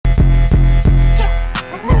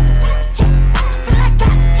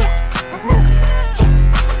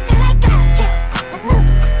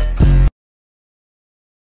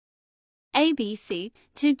ABC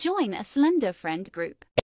to join a Slender friend group.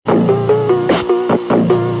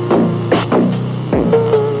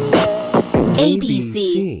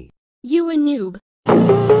 ABC. You a noob.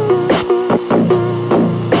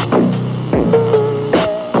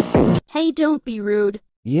 Hey, don't be rude.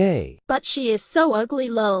 Yay. But she is so ugly,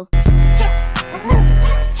 lol.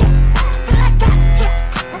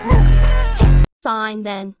 Fine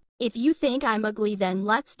then. If you think I'm ugly, then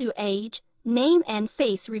let's do age, name and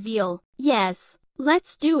face reveal. Yes,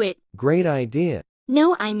 let's do it. Great idea.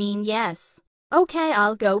 No, I mean yes. Okay,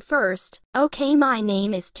 I'll go first. Okay, my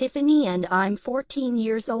name is Tiffany and I'm 14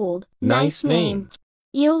 years old. Nice name.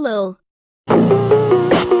 Yo lil.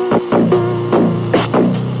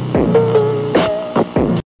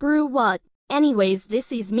 Brew what? Anyways,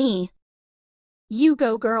 this is me. You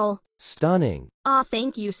go, girl. Stunning. Aw,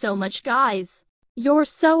 thank you so much, guys. You're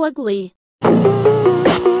so ugly.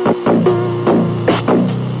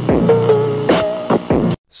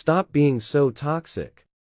 Stop being so toxic.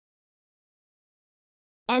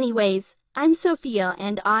 Anyways, I'm Sophia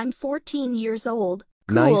and I'm 14 years old.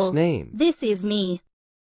 Cool. Nice name. This is me.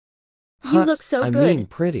 You Hot. look so I good. mean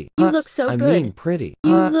pretty. You Hot. look so I good. mean pretty.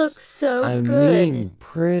 You Hot. look so I good. mean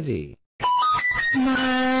pretty.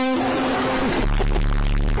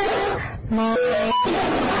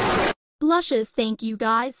 Blushes, thank you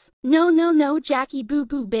guys. No, Jackie Boo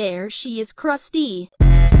Boo Bear, she is crusty.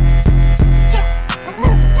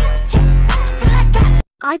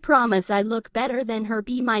 I promise I look better than her,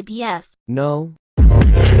 be my BF. No.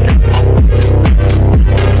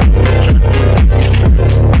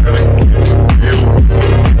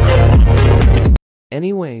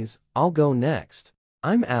 Anyways, I'll go next.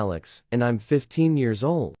 I'm Alex, and I'm 15 years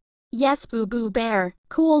old. Yes, Boo Boo Bear,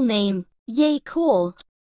 cool name. Yay, cool.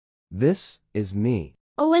 This is me.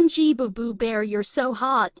 OMG, Boo Boo Bear, you're so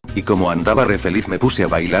hot. Y como andaba re feliz me puse a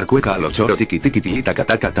bailar cueca a lo choro tiki tiki tiki taca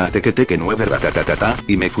taca ta teque teque nueve ratatatata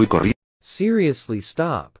y me fui corriendo. Seriously,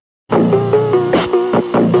 stop.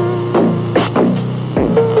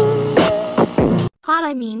 Hot,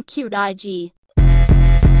 I mean cute IG.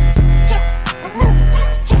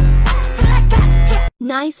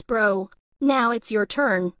 Nice, bro. Now it's your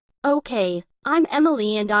turn. Okay, I'm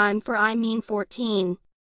Emily and I'm 14.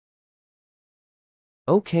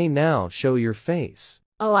 Okay, now show your face.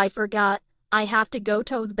 Oh, I forgot. I have to go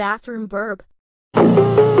to the bathroom, burb.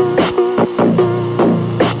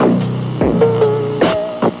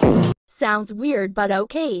 Sounds weird, but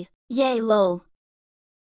okay. Yay, lol.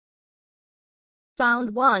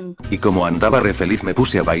 Found one. Y como andaba re feliz me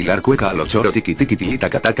puse a bailar cueca a lo choro tiki tiki tiki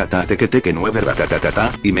taca taca ta teque teque nueve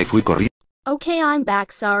ratatatata y me fui corriendo. Okay, I'm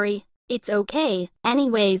back, sorry. It's okay.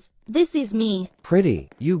 Anyways, this is me. Pretty.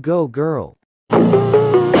 You go, girl.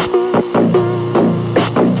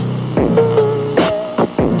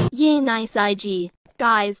 Yay, nice IG.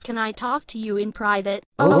 Guys, can I talk to you in private?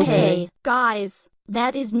 Okay. Guys,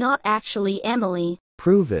 that is not actually Emily.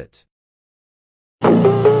 Prove it.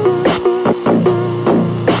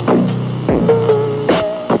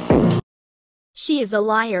 She is a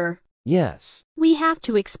liar. Yes. We have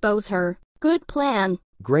to expose her. Good plan.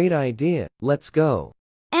 Great idea. Let's go.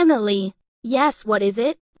 Emily. Yes, what is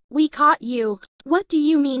it? We caught you. What do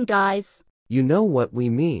you mean, guys? You know what we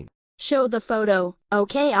mean. Show the photo.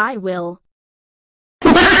 Okay, I will.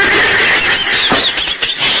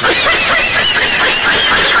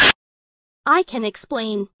 I can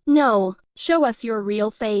explain. No, show us your real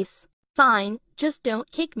face. Fine, just don't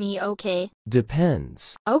kick me, okay?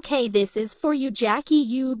 Depends. Okay, this is for you, Jackie,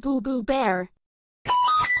 you Boo Boo Bear.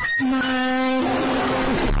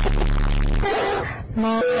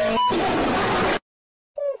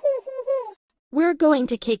 We're going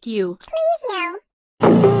to kick you. Please no.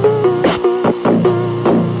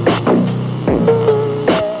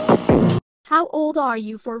 How old are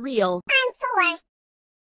you for real? I'm 4.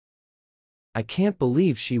 I can't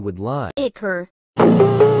believe she would lie. Icker.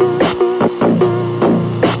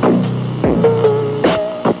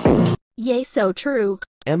 Yay, so true.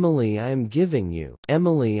 Emily, I am giving you.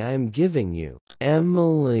 Emily, I am giving you.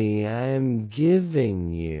 Emily, I am giving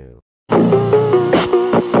you.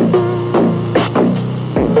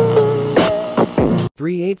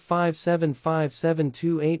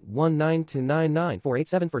 3857572819299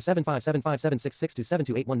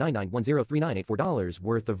 48747575662728199103984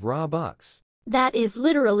 worth of Robux. That is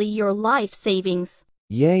literally your life savings.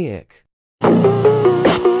 Yayick.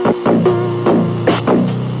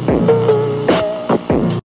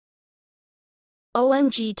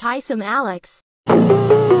 OMG, Tyson Alex.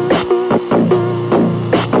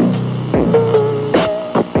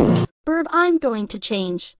 Burb, I'm going to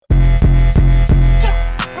change.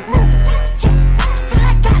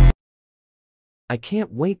 I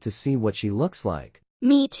can't wait to see what she looks like.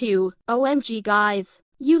 Me too. OMG guys,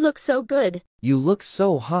 you look so good. You look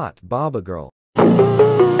so hot, Baba girl.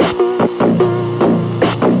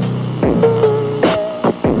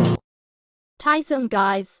 Tyson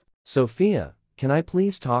guys. Sophia, can I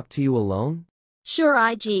please talk to you alone? Sure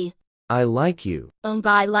IG. I like you.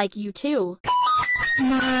 I like you too.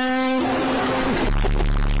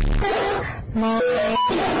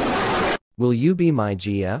 Will you be my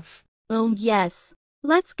GF? Yes.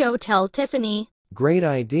 Let's go tell Tiffany. Great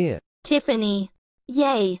idea. Tiffany.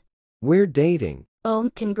 Yay. We're dating.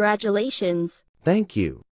 Congratulations. Thank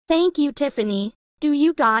you. Thank you Tiffany. Do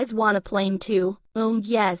you guys want to play too?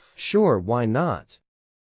 Yes. Sure, why not?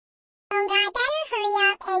 I better hurry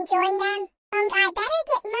up and join them. I better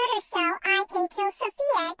get murder so I can kill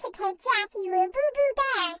Sophia to take Jackie Woo Boo Boo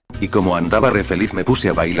Bear. Y como andaba re feliz me puse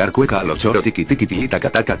a bailar cueca a los choro tiki tiki tiki taca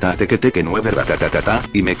taca ta teque teque 9 ratatatata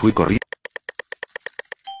y me fui corriendo.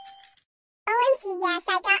 OMG yes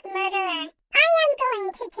I got murderer. I am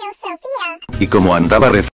going to kill Sophia. Y como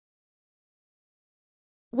andaba re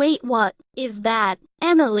Wait, what is that?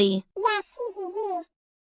 Emily. Yes he.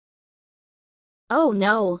 Oh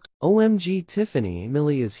no. OMG Tiffany,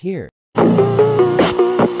 Millie is here.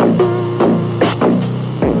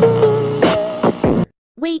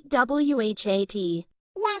 Wait, WHAT. Yes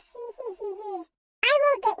he. I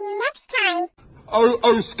will get you next time.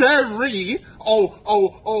 Oh, scary.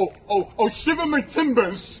 Shiver my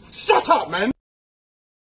timbers. Shut up, man.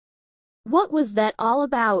 What was that all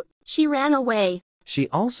about? She ran away. She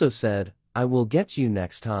also said, I will get you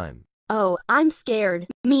next time. Oh, I'm scared.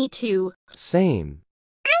 Me too. Same.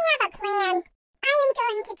 I have a plan. I am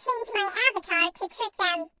going to change my avatar to trick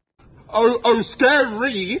them. Oh,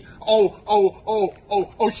 scary.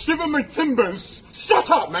 Shiver my timbers. Shut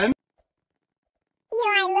up, man.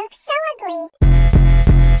 I look so ugly.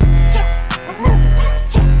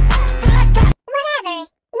 Whatever.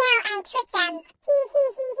 Now I trick them. He.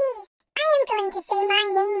 I am going to say my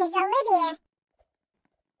name is Olivia.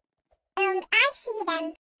 I see them.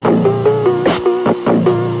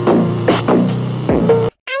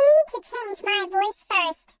 I need to change my voice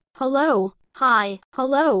first. Hello. Hi.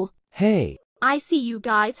 Hello. Hey. I see you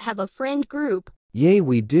guys have a friend group. Yay,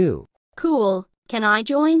 we do. Cool. Can I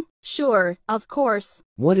join? Sure, of course.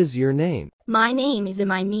 What is your name? My name is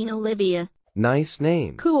Olivia. Nice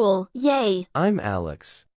name. Cool. Yay. I'm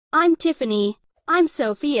Alex. I'm Tiffany. I'm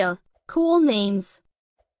Sophia. Cool names.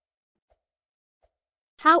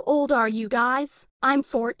 How old are you guys? I'm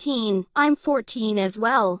 14. I'm 14 as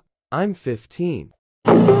well. I'm 15.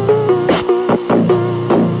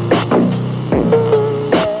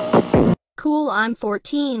 Cool, I'm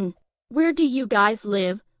 14. Where do you guys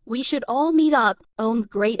live? We should all meet up.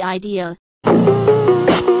 Great idea.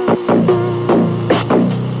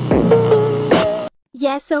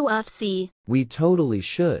 Yes, OFC. We totally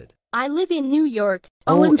should. I live in New York.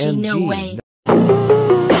 OMG, no OMG. way.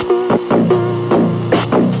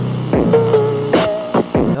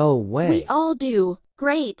 No way. We all do.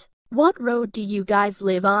 Great. What road do you guys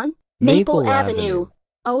live on? Maple Avenue.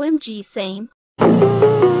 OMG, same.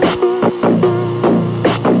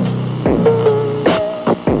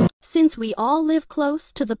 Since we all live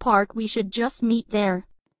close to the park, we should just meet there.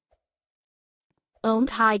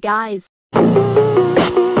 Hi guys.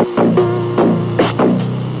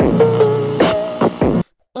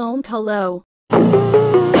 Hello.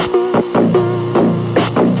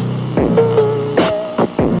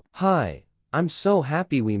 Hi. I'm so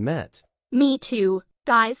happy we met. Me too.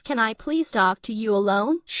 Guys, can I please talk to you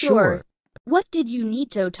alone? Sure. What did you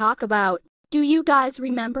need to talk about? Do you guys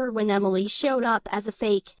remember when Emily showed up as a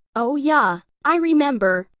fake? Oh yeah, I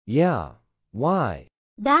remember. Yeah. Why?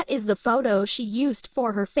 That is the photo she used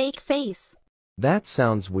for her fake face. That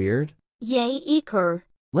sounds weird. Yay, Eker.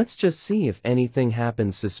 Let's just see if anything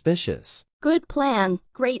happens suspicious. Good plan.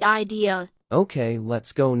 Great idea. Okay,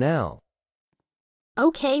 let's go now.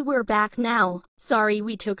 Okay, we're back now. Sorry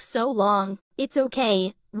we took so long. It's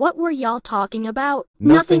okay. What were y'all talking about?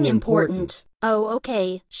 Nothing important. Oh,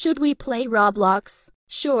 okay. Should we play Roblox?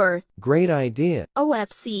 Sure. Great idea.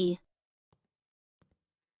 OFC.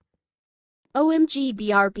 OMG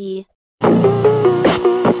BRB.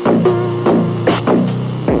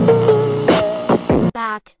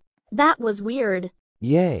 Back. That was weird.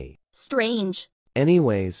 Yay. Strange.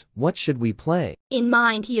 Anyways, what should we play? In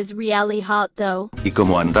mind he is really hot though. Y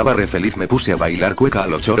como andaba re feliz me puse a bailar cueca a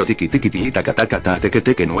los choro tiki tiki tiki taca taca ta teque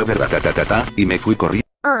teque 9 ratatatata y me fui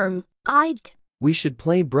corriendo. I'd. We should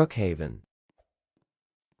play Brookhaven.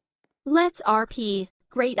 Let's RP.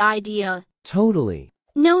 Great idea. Totally.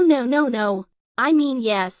 No. I mean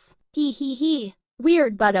yes. He.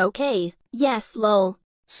 Weird but okay. Yes, lol.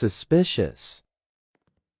 Suspicious.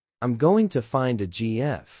 I'm going to find a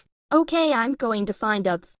GF. Okay, I'm going to find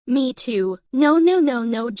a. Me too.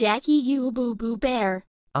 No, Jackie, you boo-boo bear.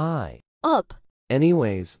 Up.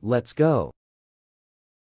 Anyways, let's go.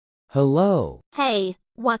 Hello. Hey,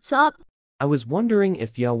 what's up? I was wondering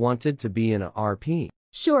if y'all wanted to be in a RP.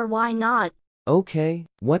 Sure, why not? Okay,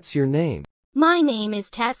 what's your name? My name is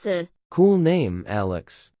Tessa. Cool name,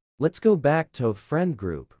 Alex. Let's go back to friend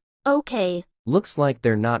group. Okay. Looks like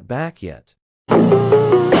they're not back yet.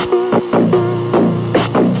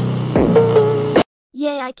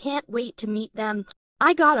 Yay, I can't wait to meet them.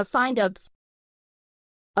 I gotta find a.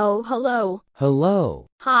 Oh, hello. Hello.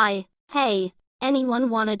 Hi. Hey, anyone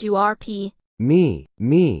wanna do RP? Me.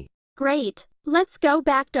 Great. Let's go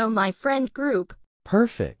back to my friend group.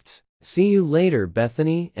 Perfect. See you later,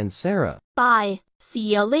 Bethany and Sarah. Bye.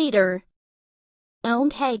 See ya later.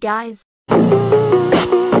 Hey guys.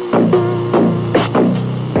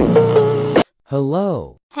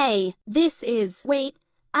 Hello. Hey, this is. Wait,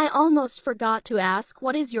 I almost forgot to ask,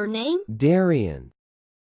 what is your name? Darian.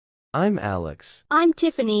 I'm Alex. I'm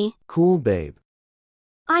Tiffany. Cool babe.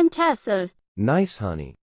 I'm Tessa. Nice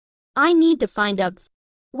honey. I need to find a.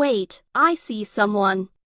 Wait, I see someone.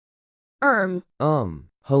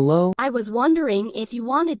 Hello? I was wondering if you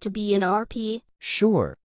wanted to be an RP.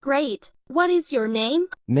 Sure. Great. What is your name?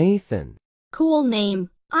 Nathan. Cool name.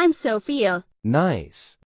 I'm Sophia.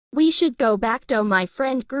 Nice. We should go back to my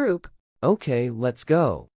friend group. Okay, let's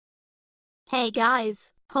go. Hey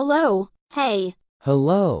guys. Hello. Hey.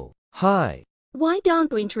 Hello. Hi. Why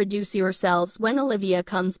don't you introduce yourselves when Olivia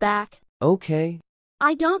comes back? Okay.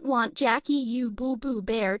 I don't want Jackie, you boo-boo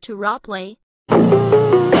bear, to roleplay.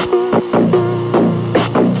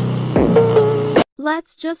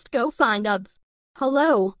 Let's just go find a.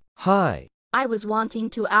 Hello. Hi. I was wanting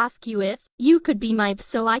to ask you if you could be my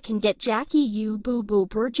so I can get Jackie, you boo-boo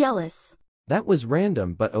bear, jealous. That was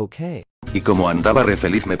random but okay. Y como andaba re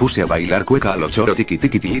feliz me puse a bailar cueca a lo choro tiki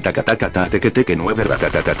tiki tiki taca taca ta teque teque 9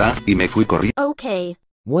 ratatatata y me fui corriendo. Okay.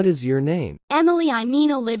 What is your name? Emily, I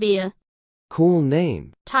mean Olivia. Cool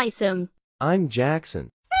name. Tyson. I'm Jackson.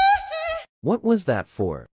 What was that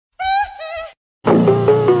for?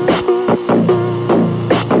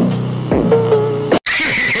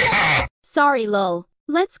 Sorry lol.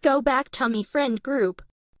 Let's go back to me friend group.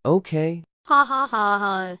 Okay. Ha ha ha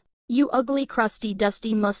ha. You ugly crusty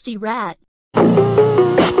dusty musty rat.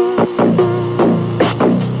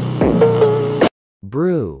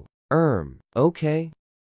 Brew. Okay.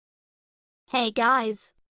 Hey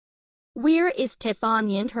guys. Where is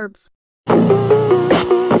Tiffany and Herb?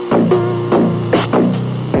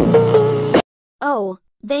 Oh,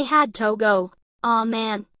 they had to go. Aw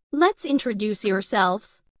man. Let's introduce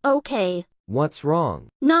yourselves. Okay. What's wrong?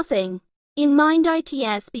 Nothing. In mind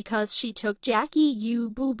its because she took Jackie, you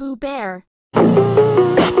boo-boo bear.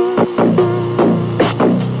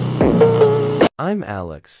 I'm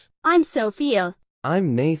Alex. I'm Sophia.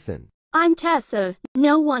 I'm Nathan. I'm Tessa.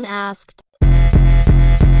 No one asked.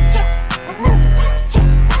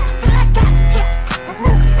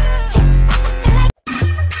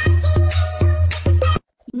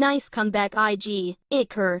 Nice comeback IG,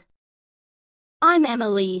 Iker. I'm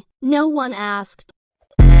Emily. No one asked.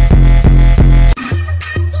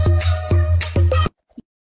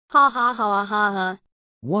 Ha ha ha ha ha.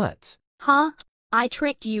 What? Huh? I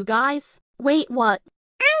tricked you guys? Wait, what?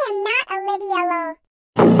 I am not Olivia Lowe.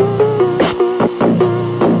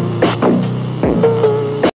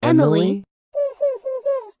 Emily? Hee hee hee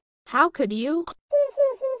hee. How could you? Hee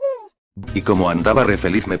hee hee hee. Y como andaba re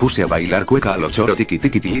feliz me puse a bailar cueca a lo choro tiki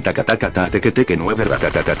tiki tiki taca taca ta teque teque 9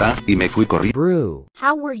 ratatatata y me fui corriendo. Brew.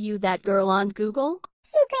 How were you that girl on Google?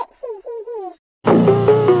 Secret hee hee hee.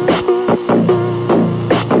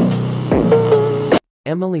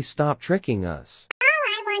 Emily, stop tricking us. All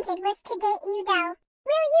I wanted was to date you though.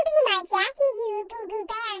 Will you be my Jackie, you boo-boo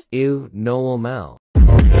bear? Ew, Noel Mal.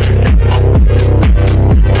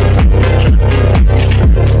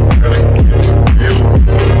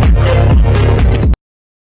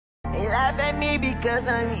 They laugh at me because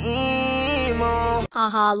I'm emo.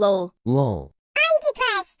 Haha lol. Lol. I'm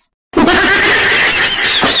depressed.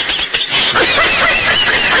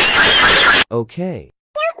 Okay.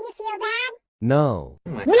 Don't you feel bad? No.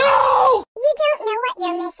 You don't know what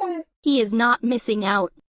you're missing. He is not missing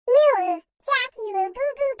out. Moo, Jackie, you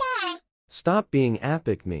boo-boo bear. Stop being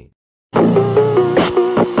epic me. Fine.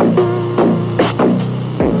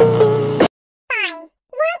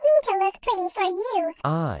 Want me to look pretty for you?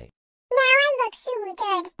 Now I look so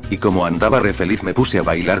good. Y como andaba re feliz me puse a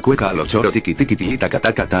bailar cueca a lo choro tiki tiki tiki taca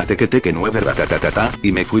taca ta teque teque 9 ratatatata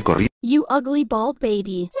y me fui corriendo. You ugly bald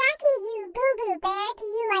baby. Jackie, you Pooh Bear, do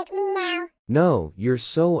you like me now? No, you're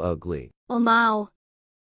so ugly. Oh no.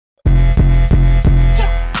 Wow,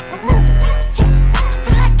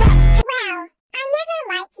 I never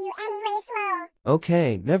liked you anyways, lol.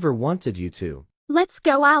 Okay, never wanted you to. Let's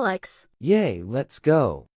go, Alex. Yay, let's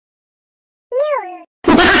go. No.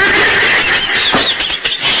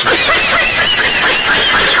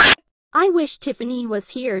 I wish Tiffany was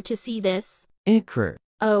here to see this. Icker.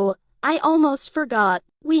 Oh, I almost forgot.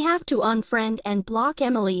 We have to unfriend and block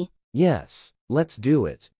Emily. Yes, let's do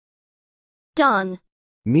it. Done.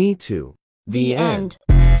 Me too. The end.